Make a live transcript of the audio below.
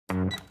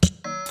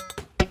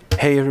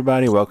Hey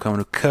everybody, welcome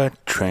to Cut,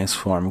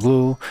 Transform,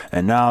 Glue,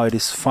 and now it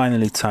is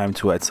finally time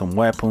to add some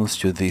weapons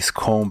to this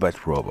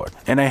combat robot.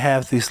 And I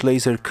have this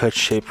laser cut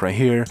shape right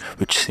here,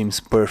 which seems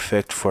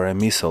perfect for a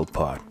missile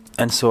pod.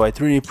 And so I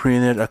 3D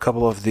printed a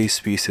couple of these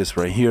pieces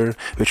right here,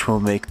 which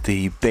will make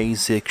the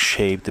basic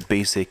shape, the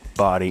basic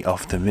body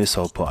of the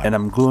missile pod. And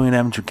I'm gluing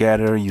them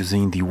together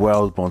using the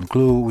weld bond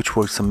glue, which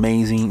works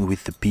amazing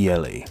with the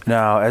PLA.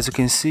 Now, as you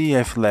can see,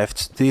 I've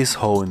left this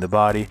hole in the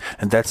body,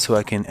 and that's so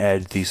I can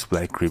add this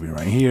black ribbon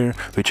right here,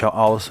 which I'll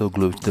also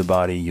glue to the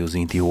body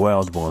using the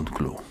weld bond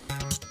glue.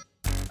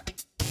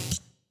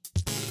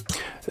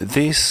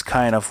 This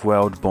kind of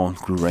weld bond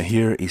glue right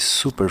here is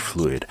super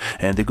fluid,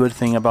 and the good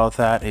thing about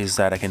that is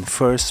that I can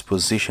first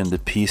position the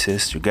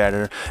pieces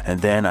together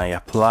and then I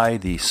apply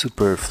the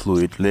super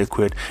fluid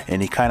liquid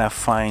and it kind of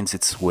finds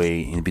its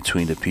way in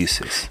between the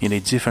pieces in a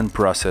different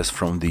process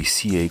from the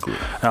CA glue.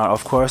 Now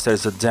of course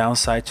there's a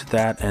downside to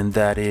that, and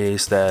that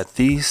is that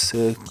this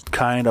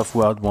kind of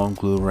weld bond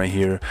glue right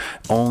here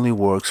only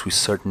works with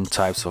certain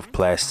types of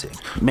plastic,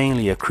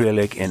 mainly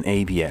acrylic and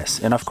ABS,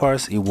 and of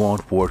course it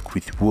won't work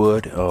with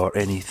wood or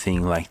anything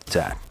like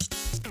that.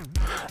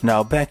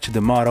 Now back to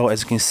the model.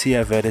 As you can see,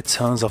 I've added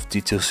tons of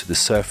details to the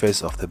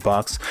surface of the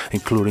box,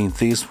 including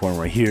this one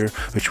right here,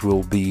 which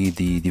will be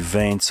the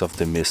vents of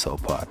the missile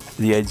pod.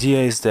 The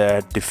idea is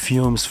that the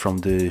fumes from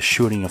the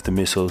shooting of the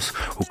missiles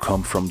will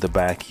come from the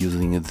back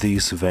using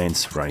these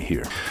vents right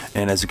here.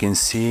 And as you can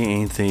see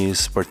in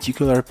this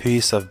particular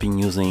piece, I've been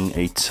using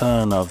a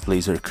ton of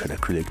laser cut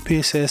acrylic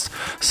pieces,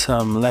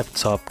 some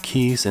laptop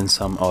keys, and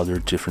some other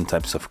different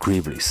types of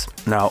gribblies.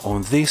 Now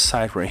on this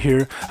side right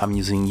here, I'm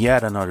using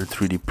yet another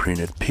 3D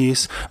printed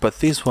piece, but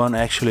this one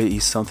actually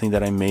is something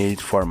that I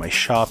made for my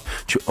shop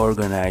to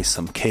organize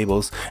some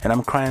cables, and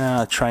I'm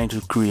kinda trying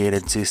to create a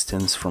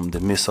distance from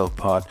the missile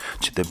pod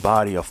to the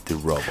body of the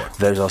robot.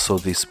 There's also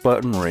this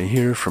button right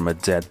here from a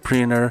dead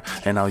printer,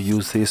 and I'll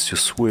use this to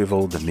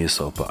swivel the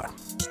missile pod.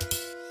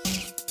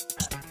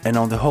 And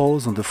on the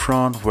holes on the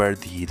front where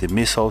the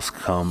missiles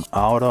come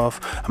out of,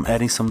 I'm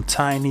adding some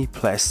tiny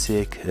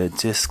plastic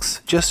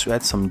discs just to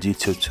add some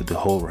detail to the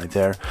hole right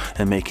there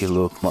and make it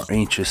look more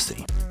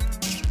interesting.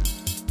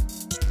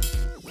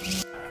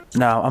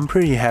 Now, I'm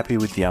pretty happy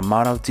with the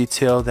amount of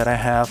detail that I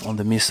have on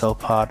the missile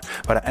pod,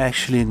 but I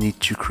actually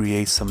need to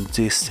create some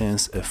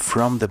distance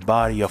from the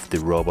body of the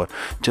robot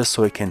just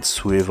so it can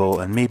swivel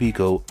and maybe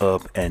go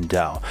up and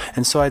down.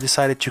 And so I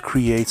decided to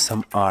create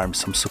some arms,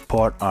 some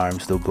support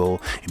arms that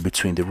go in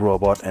between the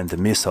robot and the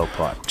missile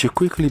pod. To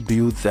quickly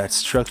build that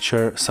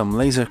structure, some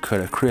laser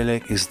cut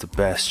acrylic is the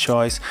best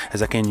choice,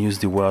 as I can use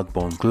the weld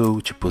bond glue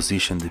to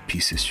position the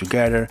pieces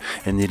together,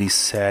 and it is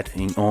set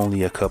in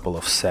only a couple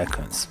of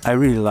seconds. I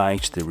really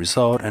liked the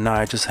result, and now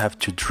I just have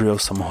to drill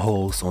some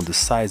holes on the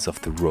sides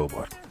of the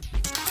robot.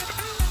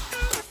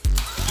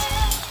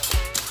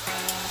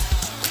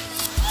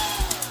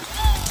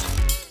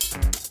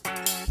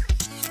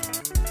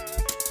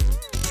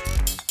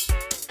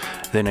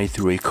 Then I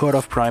threw a coat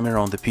of primer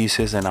on the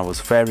pieces, and I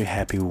was very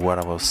happy with what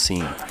I was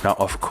seeing. Now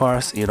of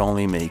course it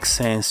only makes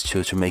sense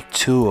to make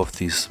two of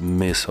these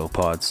missile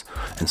pods,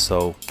 and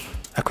so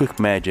a quick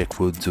magic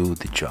will do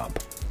the job.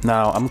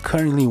 Now I'm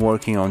currently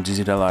working on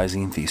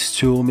digitalizing these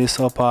two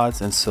missile pods,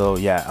 and so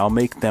yeah, I'll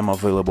make them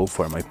available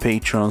for my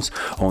patrons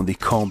on the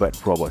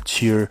Combat Robot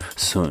tier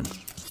soon.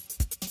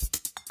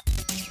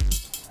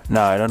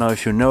 Now I don't know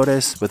if you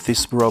noticed, but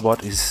this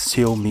robot is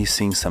still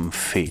missing some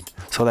feet,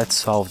 so let's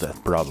solve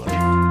that problem.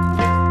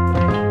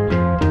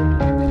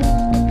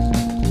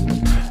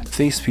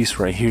 This piece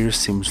right here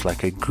seems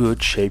like a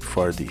good shape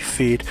for the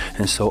feet,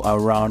 and so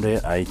around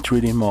it I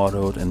 3D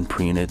modeled and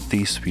printed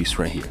this piece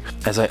right here.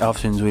 As I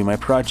often do in my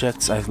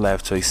projects, I've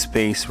left a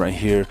space right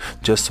here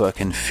just so I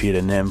can fit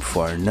an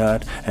M4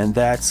 nut, and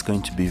that's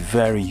going to be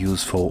very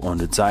useful on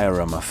the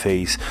diorama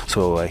face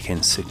so I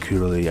can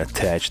securely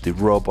attach the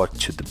robot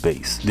to the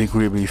base. The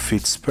gribbly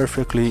fits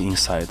perfectly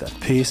inside that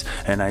piece,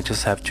 and I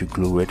just have to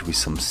glue it with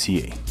some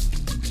CA.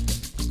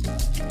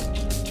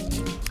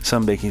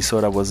 Some baking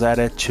soda was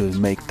added to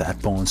make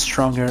that bond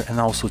stronger and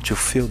also to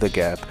fill the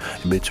gap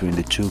in between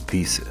the two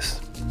pieces.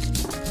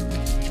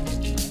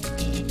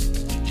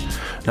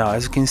 Now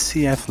as you can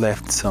see, I've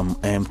left some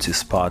empty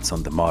spots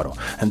on the model,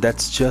 and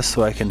that's just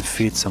so I can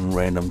fit some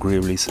random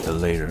gribblies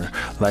later,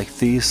 like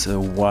these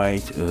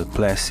white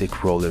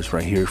plastic rollers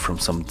right here from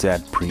some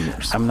dead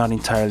printers. I'm not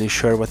entirely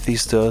sure what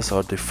this does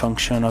or the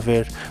function of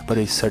it, but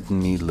it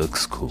certainly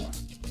looks cool.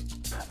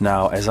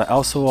 Now, as I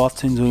also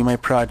often do in my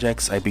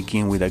projects, I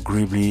begin with a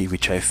gribbly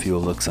which I feel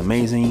looks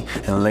amazing,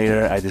 and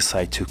later I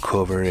decide to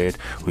cover it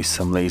with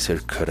some laser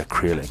cut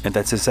acrylic. And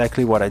that's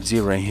exactly what I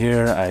did right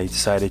here. I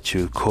decided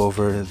to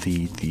cover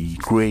the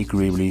gray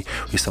gribbly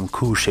with some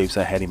cool shapes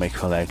I had in my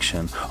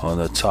collection on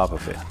the top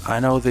of it. I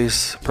know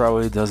this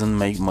probably doesn't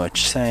make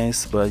much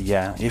sense, but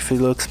yeah, if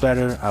it looks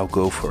better, I'll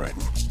go for it.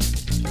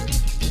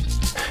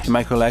 In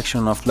my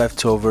collection of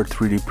leftover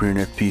 3D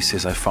printed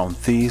pieces, I found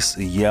this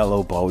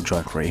yellow ball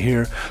joint right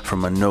here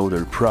from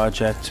another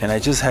project, and I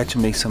just had to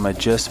make some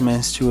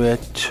adjustments to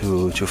it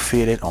to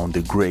fit it on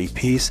the gray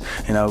piece,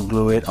 and I'll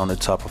glue it on the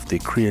top of the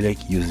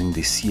acrylic using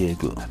the CA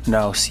glue.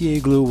 Now CA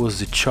glue was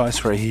the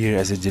choice right here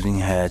as it didn't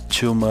have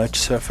too much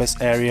surface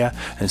area,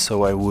 and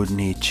so I would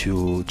need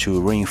to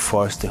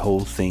reinforce the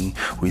whole thing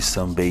with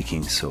some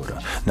baking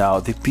soda. Now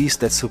the piece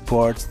that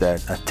supports,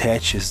 that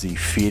attaches the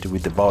feet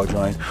with the ball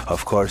joint,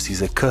 of course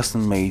is a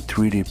custom made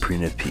 3D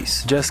printed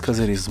piece, just because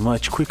it is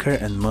much quicker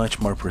and much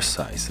more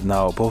precise.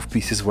 Now both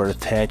pieces were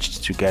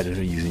attached together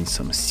using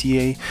some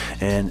CA,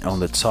 and on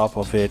the top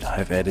of it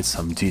I've added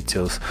some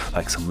details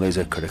like some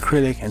laser cut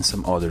acrylic and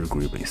some other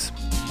gribblies.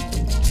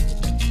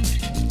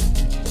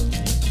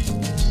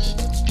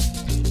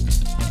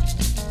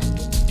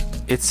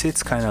 It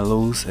sits kinda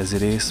loose as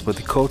it is, but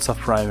the coats of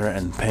primer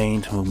and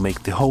paint will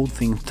make the whole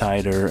thing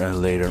tighter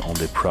later on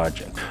the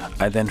project.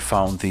 I then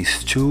found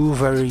these two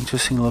very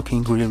interesting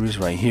looking gribbles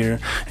right here,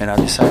 and I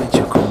decided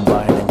to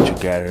combine them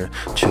together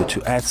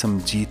to add some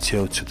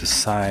detail to the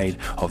side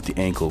of the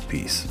ankle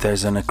piece.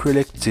 There's an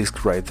acrylic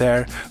disc right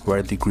there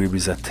where the grip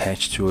is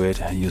attached to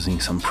it using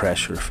some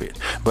pressure fit.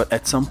 But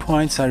at some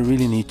points I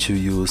really need to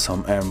use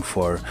some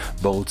M4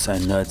 bolts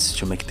and nuts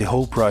to make the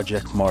whole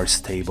project more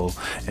stable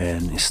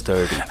and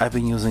sturdy. I've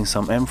been using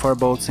some M4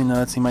 bolts and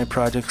nuts in my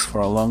projects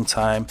for a long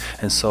time,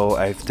 and so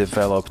I've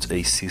developed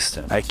a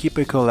system. I keep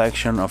a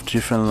collection of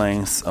different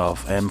lengths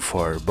of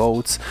M4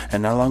 bolts,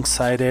 and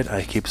alongside it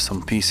I keep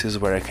some pieces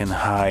where I can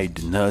hide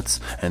the nuts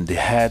and the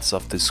heads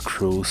of the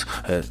screws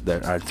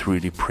that are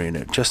 3D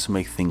printed, just to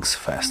make things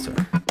faster.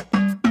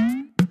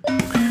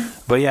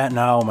 But yeah,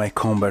 now my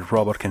combat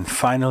robot can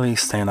finally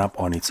stand up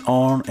on its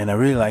own, and I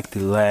really like the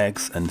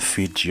legs and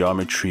feet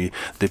geometry,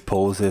 the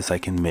poses I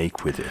can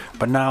make with it.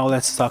 But now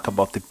let's talk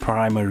about the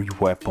primary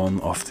weapon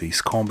of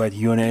this combat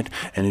unit,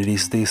 and it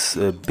is this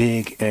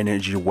big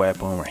energy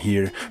weapon right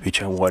here,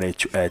 which I wanted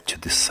to add to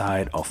the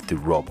side of the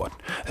robot.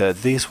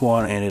 This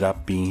one ended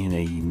up being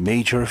a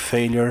major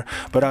failure,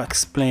 but I'll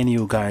explain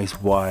you guys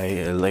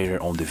why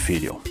later on the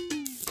video.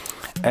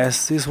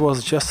 As this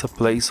was just a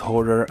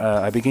placeholder,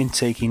 I began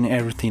taking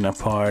everything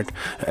apart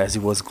as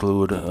it was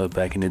glued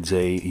back in the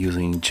day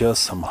using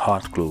just some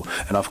hot glue,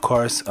 and of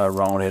course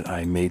around it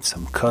I made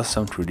some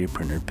custom 3D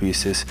printed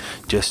pieces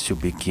just to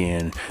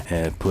begin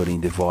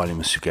putting the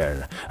volumes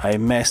together. I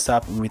messed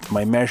up with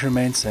my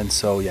measurements, and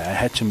so yeah, I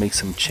had to make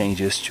some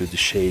changes to the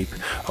shape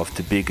of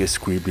the biggest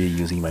gribby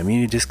using my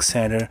mini disc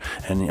sander,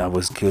 and I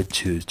was good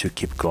to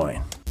keep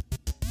going.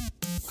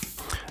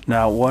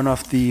 Now, one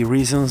of the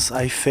reasons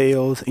I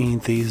failed in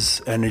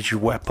this energy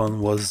weapon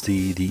was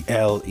the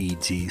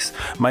LEDs.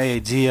 My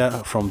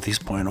idea from this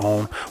point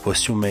on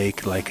was to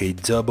make like a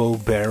double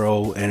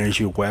barrel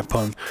energy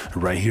weapon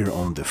right here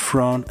on the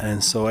front,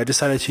 and so I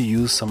decided to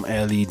use some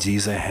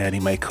LEDs I had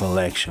in my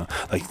collection,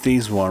 like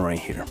this one right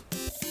here.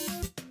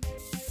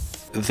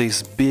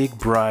 These big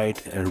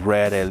bright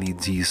red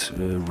LEDs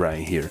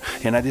right here,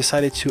 and I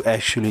decided to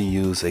actually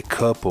use a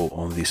couple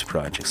on this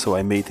project. So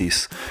I made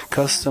this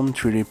custom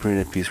 3D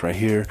printed piece right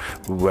here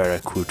where I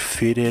could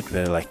fit it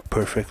like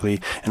perfectly,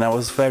 and I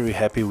was very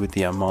happy with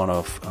the amount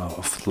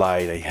of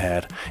light I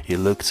had. It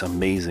looked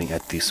amazing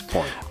at this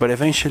point, but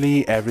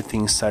eventually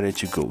everything started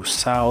to go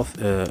south.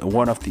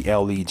 One of the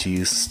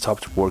LEDs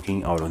stopped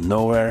working out of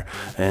nowhere,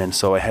 and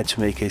so I had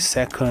to make a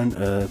second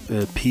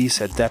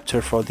piece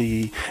adapter for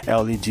the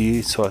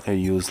LED, so I can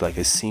use like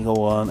a single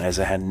one, as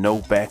I had no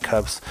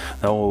backup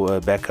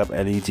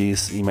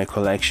LEDs in my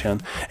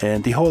collection.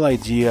 And the whole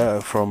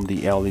idea from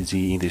the LED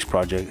in this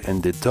project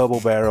and the double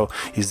barrel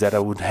is that I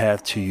would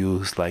have to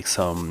use like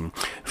some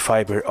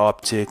fiber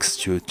optics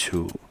to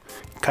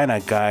kind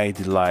of guide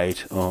the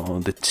light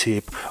on the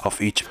tip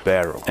of each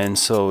barrel. And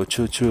so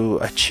to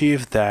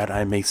achieve that,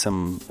 I made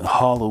some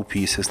hollow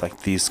pieces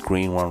like this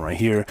green one right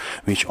here,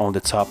 which on the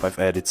top I've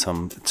added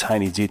some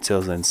tiny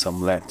details and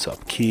some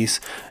laptop keys,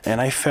 and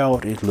I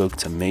felt it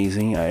looked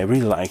amazing. I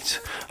really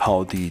liked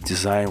how the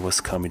design was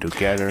coming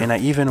together, and I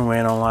even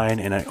went online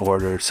and I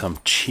ordered some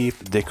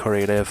cheap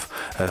decorative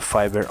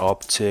fiber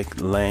optic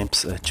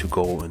lamps to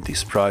go in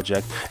this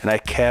project, and I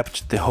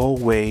kept the whole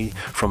way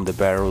from the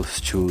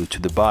barrels to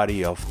the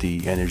body of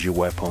the energy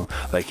weapon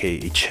like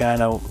a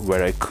channel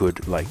where I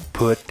could like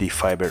put the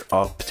fiber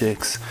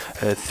optics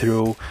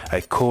through. I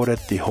coated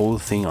the whole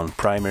thing on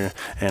primer,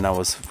 and I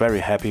was very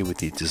happy with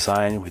the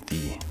design, with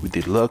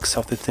the looks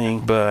of the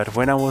thing. But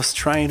when I was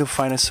trying to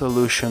find a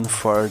solution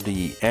for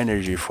the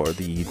energy for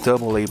the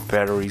AA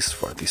batteries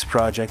for this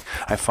project,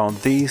 I found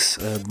this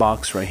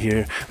box right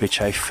here,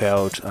 which I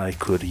felt I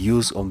could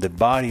use on the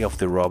body of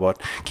the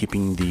robot,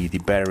 keeping the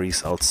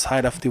batteries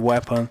outside of the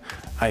weapon.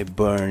 I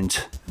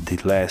burned the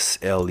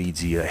best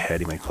LED I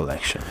had in my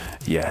collection.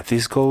 Yeah,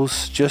 this goes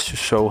just to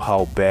show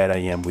how bad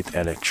I am with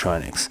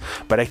electronics,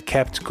 but I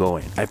kept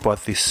going. I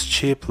bought this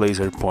cheap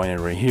laser pointer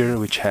right here,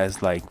 which has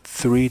like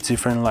 3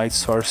 different light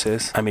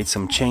sources. I made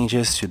some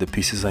changes to the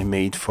pieces I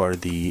made for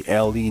the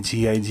LED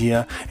idea,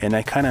 and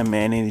I kind of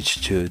managed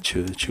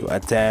to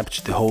adapt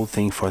the whole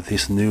thing for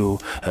this new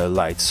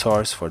light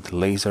source for the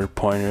laser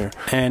pointer,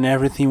 and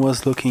everything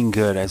was looking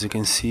good. As you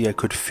can see, I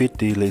could fit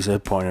the laser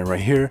pointer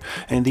right here,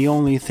 and the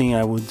only thing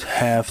I would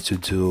have to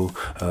do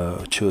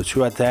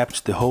to adapt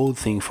the whole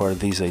thing for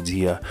this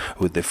idea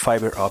with the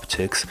fiber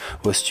optics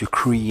was to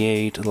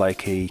create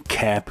like a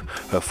cap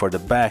for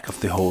the back of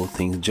the whole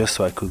thing, just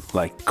so I could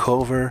like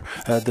cover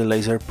the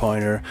laser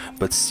pointer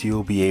but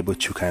still be able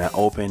to kind of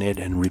open it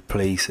and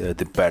replace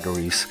the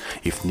batteries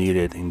if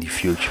needed in the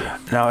future.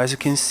 Now, as you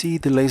can see,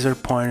 the laser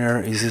pointer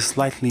is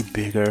slightly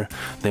bigger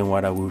than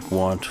what I would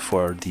want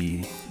for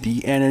the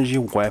energy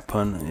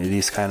weapon. It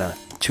is kind of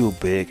too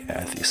big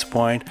at this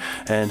point,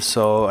 and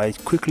so I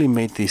quickly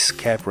made this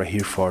cap right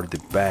here for the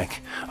back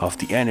of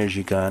the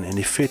energy gun, and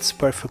it fits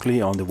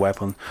perfectly on the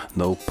weapon,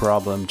 no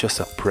problem, just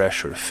a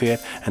pressure fit,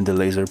 and the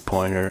laser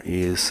pointer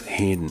is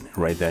hidden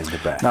right there in the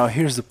back. Now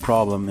here's the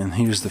problem and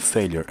here's the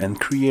failure,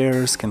 and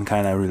creators can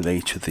kind of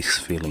relate to this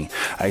feeling.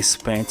 I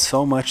spent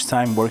so much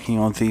time working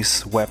on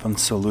this weapon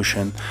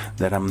solution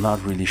that I'm not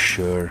really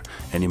sure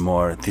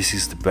anymore this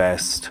is the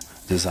best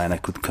design I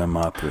could come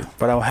up with,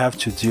 but I'll have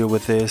to deal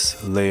with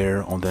this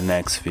later on the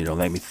next video.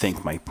 Let me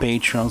thank my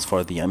patrons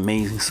for the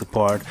amazing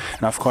support,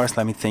 and of course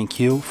let me thank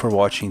you for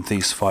watching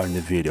this far in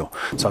the video.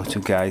 Talk to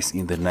you guys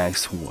in the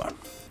next one.